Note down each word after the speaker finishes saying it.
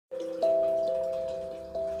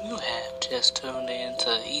just tuned in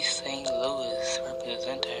to East St. Louis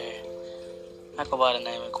representative. I go by the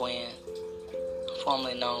name of Gwen,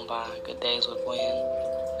 formerly known by Good Days with Gwen,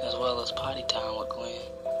 as well as Potty Time with Gwen.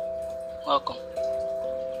 Welcome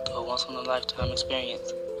to a once-in-a-lifetime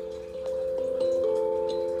experience.